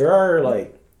yes, there are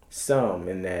like some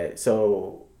in that.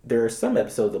 So there are some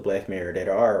episodes of Black Mirror that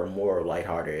are more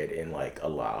lighthearted and like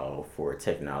allow for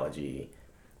technology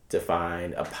to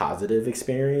find a positive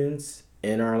experience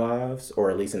in our lives,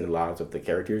 or at least in the lives of the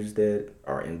characters that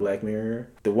are in Black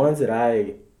Mirror. The ones that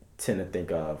I tend to think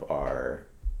of are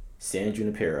San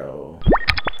Junipero,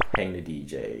 Hang the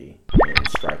DJ, and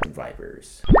Striking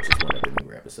Vipers, which is one of the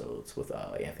newer episodes with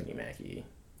Anthony Mackie.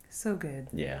 So good.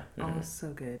 Yeah. Oh,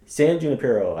 so good. San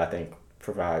Junipero, I think,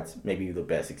 provides maybe the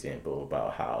best example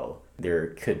about how there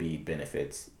could be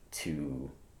benefits to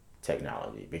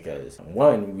technology, because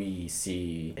one, we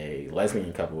see a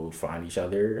lesbian couple find each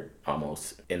other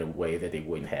almost in a way that they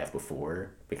wouldn't have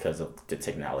before because of the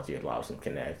technology that allows them to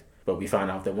connect. But we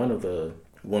find out that one of the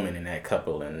women in that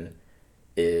couple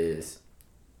is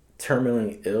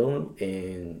terminally ill,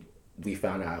 and we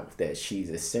found out that she's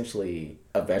essentially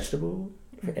a vegetable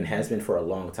and has been for a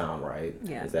long time, right?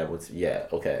 Yeah. Is that what's... Yeah,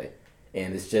 okay.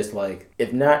 And it's just like,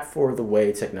 if not for the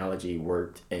way technology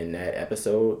worked in that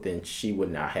episode, then she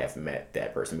would not have met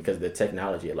that person, because the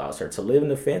technology allows her to live in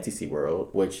the fantasy world,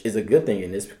 which is a good thing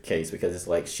in this case, because it's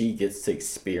like she gets to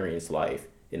experience life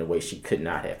in a way she could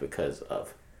not have because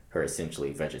of her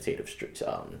essentially vegetative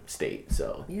state.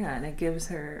 So yeah, and it gives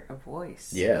her a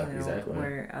voice. Yeah, exactly.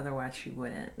 Where otherwise she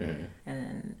wouldn't. Mm-hmm.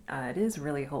 And it is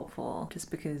really hopeful,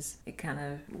 just because it kind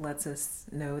of lets us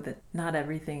know that not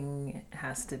everything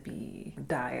has to be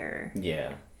dire.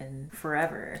 Yeah. And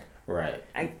forever. Right.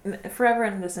 Forever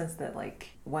in the sense that, like,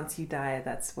 once you die,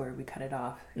 that's where we cut it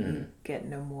off. Mm-hmm. You get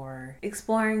no more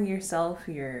exploring yourself,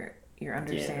 your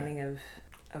understanding of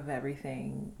of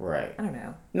everything. Right. I don't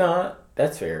know. No,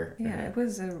 that's fair. Yeah, it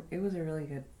was a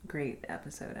really great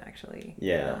episode actually.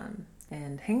 Yeah.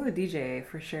 And Hang with DJ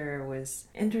for sure was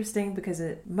interesting because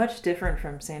it much different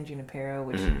from San Junipero,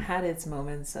 which had its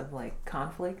moments of like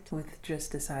conflict with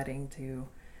just deciding to,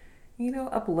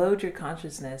 upload your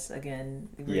consciousness again.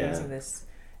 We're using this,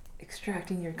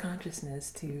 extracting your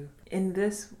consciousness to. In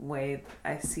this way,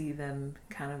 I see them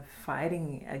kind of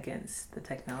fighting against the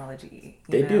technology.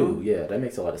 They do, yeah. That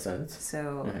makes a lot of sense.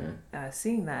 So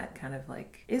seeing that kind of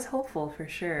like is hopeful for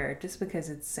sure, just because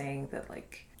it's saying that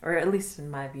like, or at least in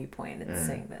my viewpoint, it's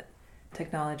saying that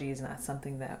technology is not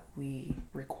something that we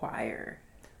require.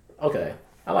 Okay.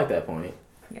 I like that point.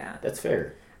 Yeah. That's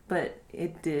fair. But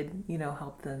it did,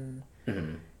 help them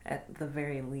at the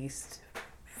very least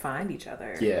find each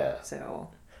other. Yeah. So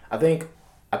I think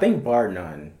bar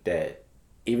none that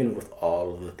even with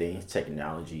all of the things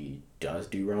technology does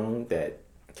do wrong, that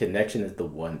connection is the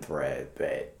one thread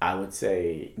that I would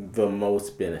say the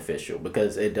most beneficial,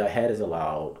 because it has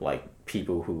allowed like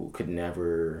people who could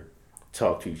never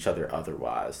talk to each other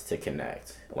otherwise to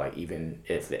connect. Like even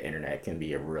if the internet can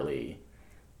be a really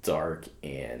dark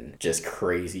and just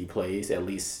crazy place, at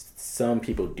least some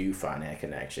people do find that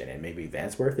connection, and maybe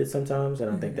that's worth it sometimes. I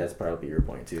don't think that's probably your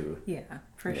point too. Yeah,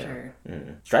 for sure.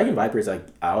 Striking Vipers, I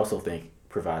also think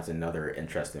provides another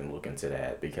interesting look into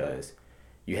that, because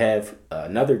you have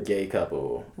another gay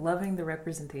couple. Loving the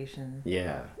representation.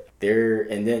 Yeah.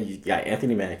 And then you got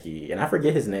Anthony Mackie, and I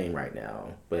forget his name right now,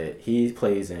 but he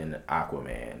plays in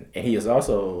Aquaman, and he is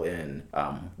also in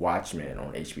Watchmen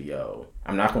on HBO.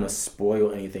 I'm not going to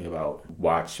spoil anything about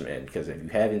Watchmen, because if you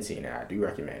haven't seen it, I do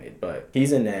recommend it, but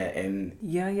he's in that, and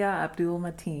Yahya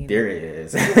Abdul-Mateen. there it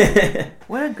is.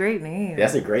 What a great name.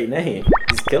 That's a great name.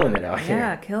 He's killing it out here.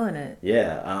 Yeah, killing it.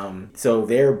 Yeah. So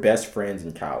they're best friends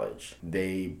in college.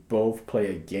 They both play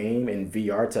a game, and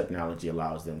VR technology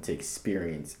allows them to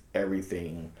experience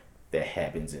everything that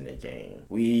happens in the game.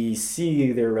 We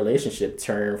see their relationship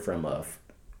turn from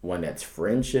one that's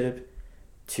friendship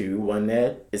to one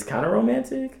that is kind of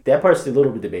romantic. That part's a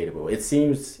little bit debatable. It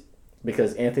seems,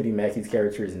 because Anthony Mackie's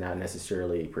character is not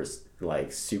necessarily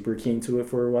super keen to it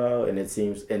for a while, and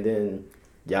then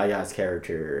Yaya's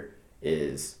character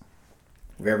is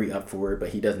very up for it, but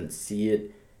he doesn't see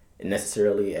it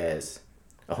necessarily as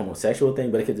a homosexual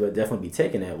thing, but it could definitely be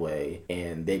taken that way,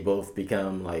 and they both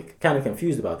become like kind of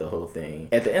confused about the whole thing.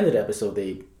 At the end of the episode,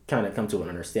 they kind of come to an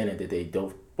understanding that they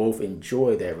don't both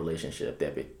enjoy that relationship,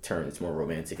 that it turns more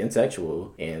romantic and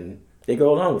sexual, and they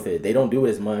go along with it. They don't do it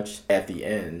as much at the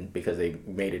end because they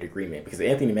made an agreement, because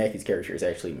Anthony Mackie's character is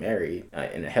actually married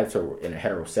in a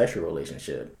heterosexual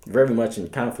relationship, very much in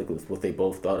conflict with what they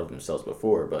both thought of themselves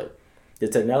before, but the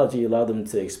technology allowed them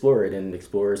to explore it and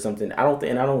explore something. I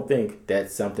don't think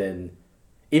that's something,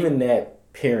 even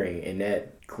that pairing and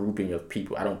that grouping of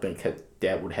people, I don't think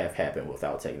that would have happened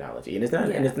without technology. And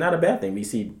it's not a bad thing. We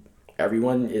see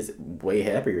everyone is way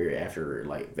happier after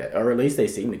like that, or at least they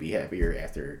seem to be happier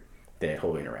after that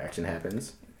whole interaction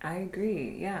happens. I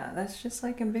agree. Yeah, that's just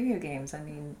like in video games. That's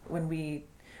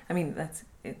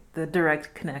the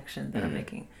direct connection that I'm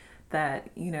making. That,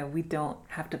 we don't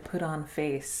have to put on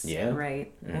face, right?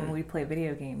 When we play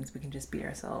video games, we can just be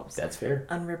ourselves. That's fair.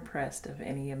 Unrepressed of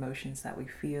any emotions that we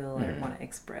feel or want to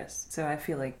express. So I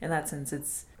feel like, in that sense,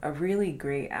 it's a really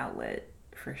great outlet,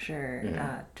 for sure,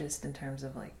 just in terms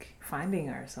of, like, finding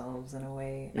ourselves in a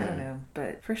way. I don't know.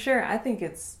 But for sure, I think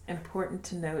it's important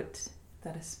to note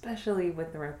that, especially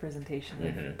with the representation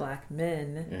of Black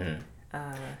men...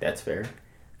 That's fair.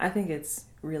 I think it's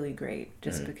really great,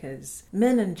 just because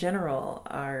men in general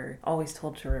are always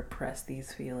told to repress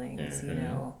these feelings,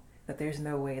 that there's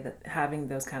no way that having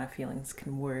those kind of feelings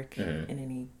can work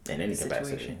in any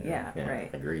situation. Capacity. Yeah,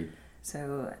 right. Agreed.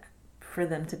 So for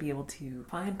them to be able to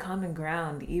find common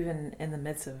ground, even in the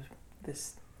midst of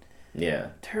this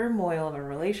turmoil of a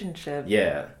relationship,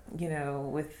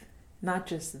 with not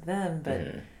just them,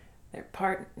 but their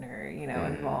partner,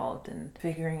 involved, and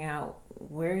figuring out,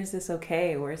 where is this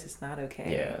okay? Where is this not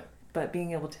okay? Yeah. But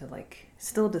being able to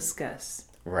still discuss.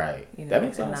 Right. That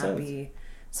makes a lot of sense. And not be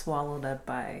swallowed up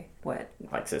by what?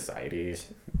 Like society's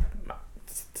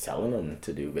telling them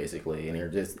to do, basically. And they're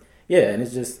just, and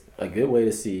it's just a good way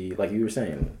to see, like you were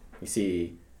saying, you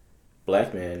see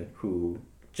Black men who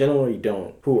generally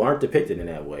who aren't depicted in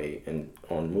that way, and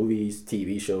on movies,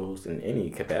 TV shows, in any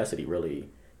capacity really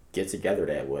get together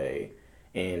that way.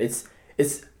 And it's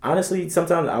honestly,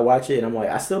 sometimes I watch it and I'm like,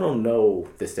 I still don't know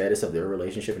the status of their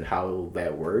relationship and how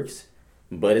that works,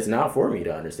 but it's not for me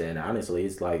to understand. Honestly,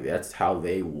 it's like, that's how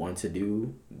they want to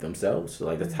do themselves.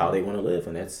 Like, that's how they want to live,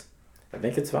 and I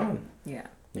think it's fine. Yeah.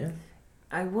 Yeah.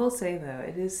 I will say though,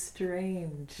 it is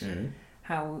strange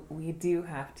how we do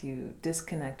have to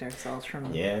disconnect ourselves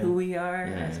from who we are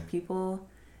as people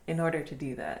in order to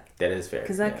do that. That is fair.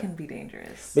 Because that can be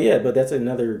dangerous. But that's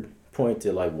another point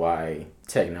to like why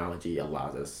technology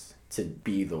allows us to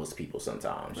be those people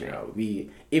sometimes. Right. You know,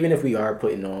 even if we are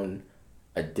putting on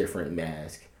a different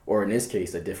mask, or in this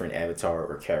case, a different avatar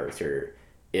or character,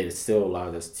 it still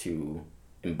allows us to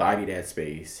embody that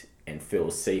space and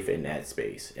feel safe in that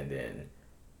space, and then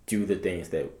do the things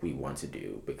that we want to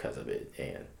do because of it.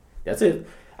 And that's it.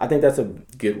 I think that's a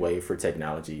good way for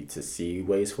technology to see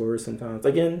ways forward sometimes.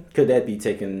 Again, could that be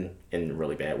taken in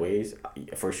really bad ways?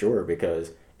 For sure,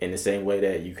 because in the same way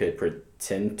that you could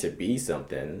pretend to be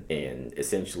something and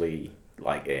essentially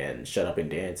and shut up and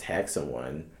dance, hack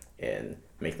someone and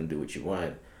make them do what you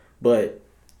want. But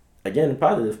again, the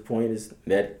positive point is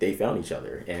that they found each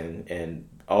other, and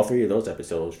all three of those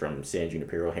episodes, from San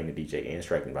Junipero, Hang the DJ, and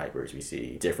Striking Vipers, we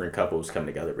see different couples come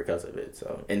together because of it.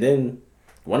 So, and then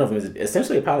one of them is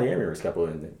essentially a polyamorous couple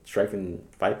in Striking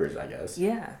Vipers, I guess.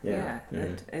 Yeah.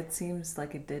 It seems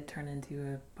like it did turn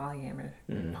into a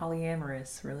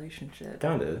polyamorous relationship.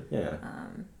 Kind of, yeah.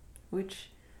 Which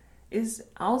is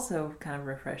also kind of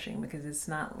refreshing, because it's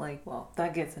not like, well,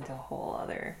 that gets into a whole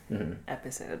other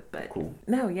episode, but cool.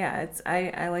 No, yeah,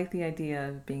 I like the idea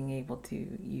of being able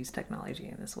to use technology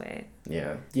in this way.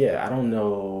 Yeah, I don't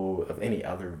know of any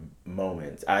other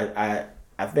moments. I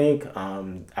think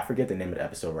I forget the name of the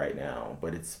episode right now,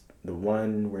 but it's the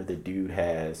one where the dude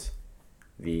has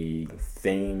the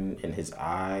thing in his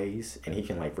eyes and he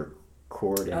can like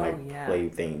record and play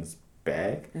things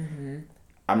back.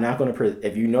 I'm not going to,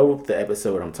 if you know the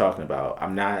episode I'm talking about,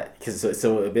 I'm not, because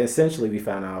so essentially we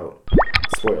found out,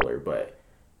 spoiler, but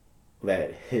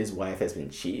that his wife has been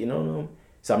cheating on him.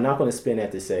 So I'm not going to spin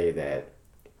that to say that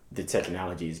the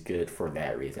technology is good for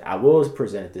that reason. I will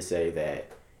present it to say that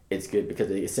it's good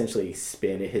because it essentially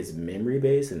expanded his memory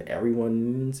base and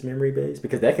everyone's memory base,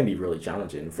 because that can be really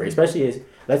challenging for, especially as,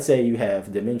 let's say you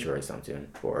have dementia or something,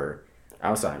 or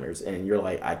Alzheimer's, and you're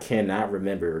like, I cannot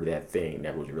remember that thing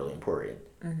that was really important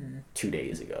 2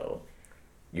 days ago.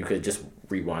 You could just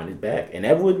rewind it back, and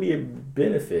that would be a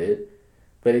benefit.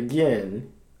 But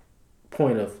again,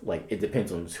 point of like, it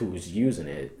depends on who's using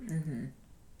it.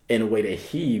 In a way that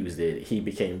he used it, he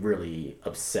became really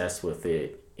obsessed with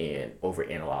it and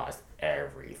overanalyzed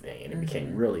everything, and it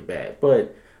became really bad.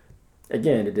 But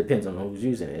again, it depends on who's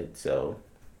using it. So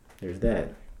there's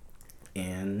that.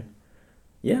 And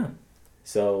yeah.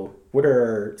 So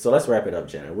let's wrap it up,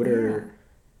 Jenna. What are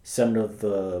some of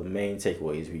the main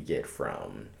takeaways we get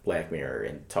from Black Mirror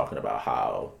and talking about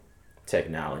how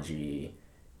technology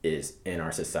is in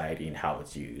our society and how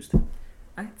it's used?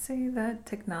 I'd say that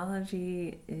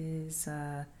technology is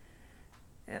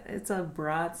it's a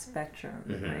broad spectrum,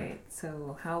 right?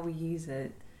 So how we use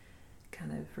it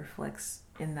kind of reflects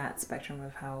in that spectrum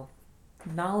of how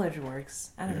knowledge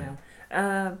works. I don't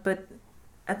know. But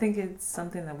I think it's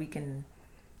something that we can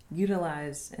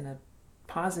utilize in a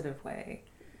positive way.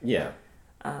 Yeah.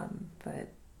 But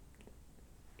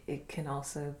it can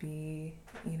also be,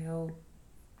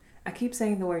 I keep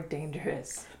saying the word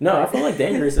dangerous. No, I feel like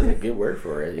dangerous is a good word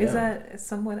for it. Yeah. Is that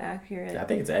somewhat accurate? I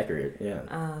think it's accurate, yeah.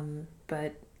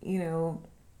 But,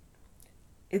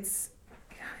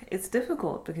 it's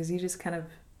difficult because you just kind of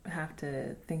have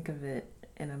to think of it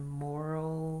in a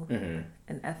moral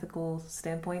and ethical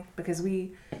standpoint, because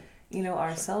we,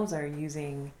 ourselves are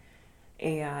using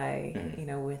AI,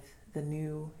 with the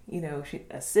new,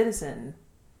 a citizen,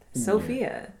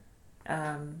 Sophia,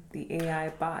 the AI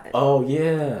bot. Oh,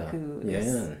 yeah. Who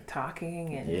is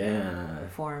talking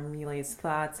and formulates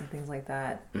thoughts and things like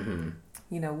that.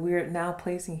 We're now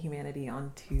placing humanity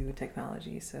onto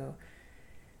technology. So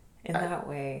in that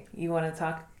way, you want to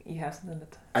talk, you have something to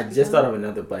talk I just thought of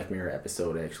another Black Mirror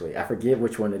episode, actually. I forget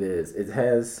which one it is. It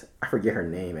has, I forget her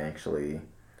name, actually.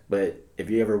 But if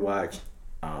you ever watch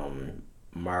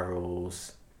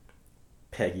Marvel's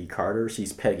Peggy Carter,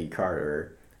 she's Peggy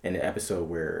Carter in the episode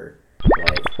where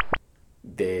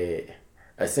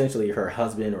essentially her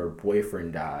husband or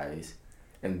boyfriend dies,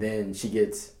 and then she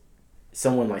gets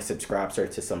someone subscribes her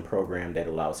to some program that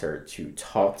allows her to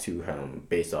talk to him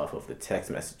based off of the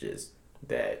text messages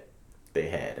that they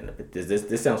had. And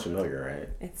this sounds familiar, right?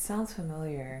 It sounds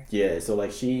familiar. Yeah, so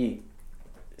she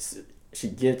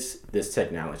gets this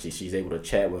technology. She's able to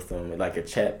chat with him like a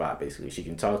chat bot, basically. She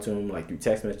can talk to him through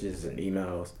text messages and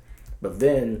emails. But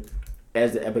then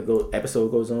as the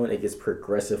episode goes on, it gets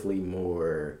progressively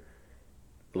more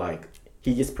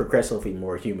he gets progressively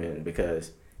more human,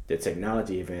 because the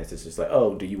technology advances. Just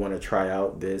do you want to try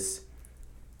out this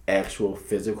actual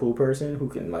physical person who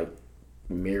can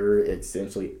mirror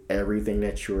essentially everything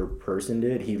that your person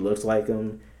did. He looks like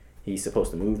him. He's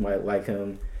supposed to move like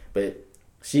him, but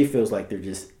she feels like there's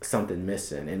just something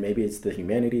missing, and maybe it's the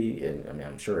humanity, and I mean,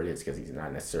 I'm sure it is because he's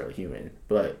not necessarily human,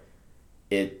 but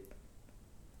it's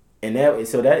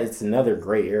another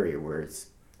gray area where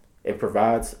it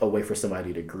provides a way for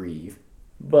somebody to grieve,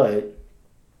 but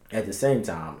at the same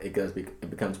time, it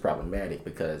becomes problematic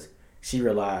because she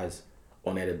relies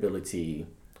on that ability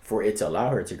for it to allow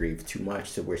her to grieve too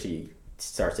much to where she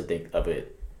starts to think of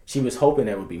it. She was hoping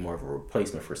that would be more of a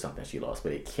replacement for something she lost,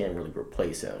 but it can't really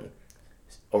replace him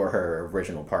or her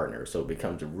original partner, so it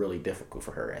becomes really difficult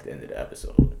for her at the end of the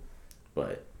episode.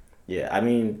 But yeah, I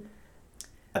mean,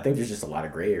 I think there's just a lot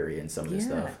of gray area in some of this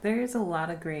stuff. There is a lot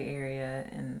of gray area,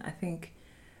 and I think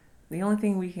the only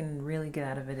thing we can really get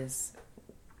out of it is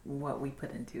what we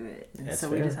put into it. And That's so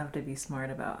fair. we just have to be smart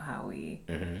about how we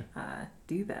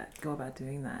do that, go about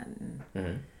doing that.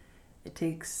 And it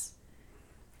takes,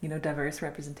 diverse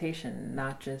representation,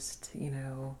 not just,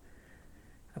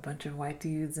 a bunch of white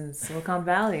dudes in Silicon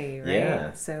Valley, right?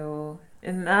 Yeah. So,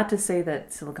 and not to say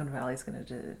that Silicon Valley is going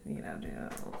to,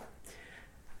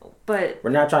 but we're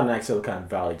not trying to act Silicon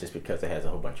Valley just because it has a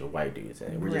whole bunch of white dudes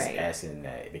in it. We're just Right. asking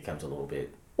that it becomes a little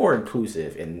bit more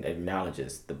inclusive and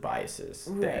acknowledges the biases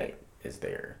Right. that is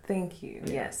there. Thank you.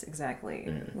 Yeah. Yes, exactly.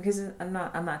 Because I'm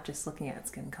not just looking at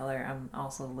skin color. I'm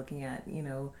also looking at,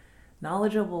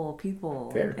 knowledgeable people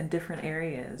Fair. in different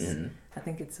areas. I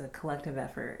think it's a collective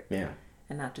effort. Yeah.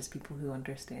 And not just people who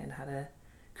understand how to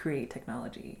create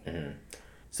technology.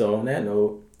 So on that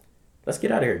note, let's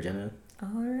get out of here, Jenna. All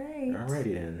right.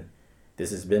 Alrighty then.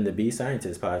 This has been the Be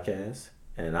Scientist podcast,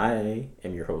 and I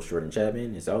am your host, Jordan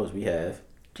Chapman. As always, we have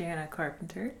Jana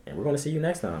Carpenter. and we're going to see you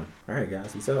next time. All right,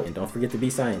 guys. Peace out. And don't forget to be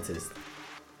scientists.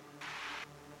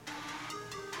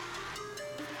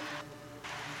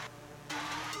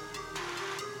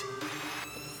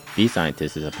 Be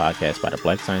Scientist is a podcast by the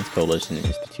Black Science Coalition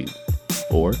Institute,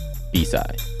 or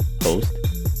B-Side. Host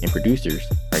and producers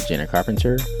are Jenna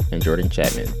Carpenter and Jordan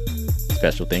Chapman.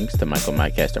 Special thanks to Michael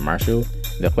Mycaster Marshall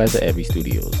and the Plaza Abbey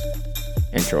Studios.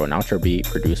 Intro and outro beat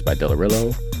produced by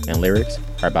Delarillo, and lyrics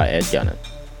are by Ed Gunna.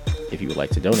 If you would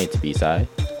like to donate to B-Side,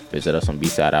 visit us on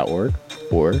bside.org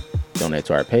or donate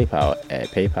to our PayPal at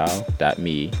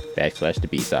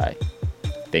paypal.me/thebside.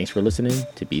 Thanks for listening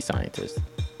to Be Scientist.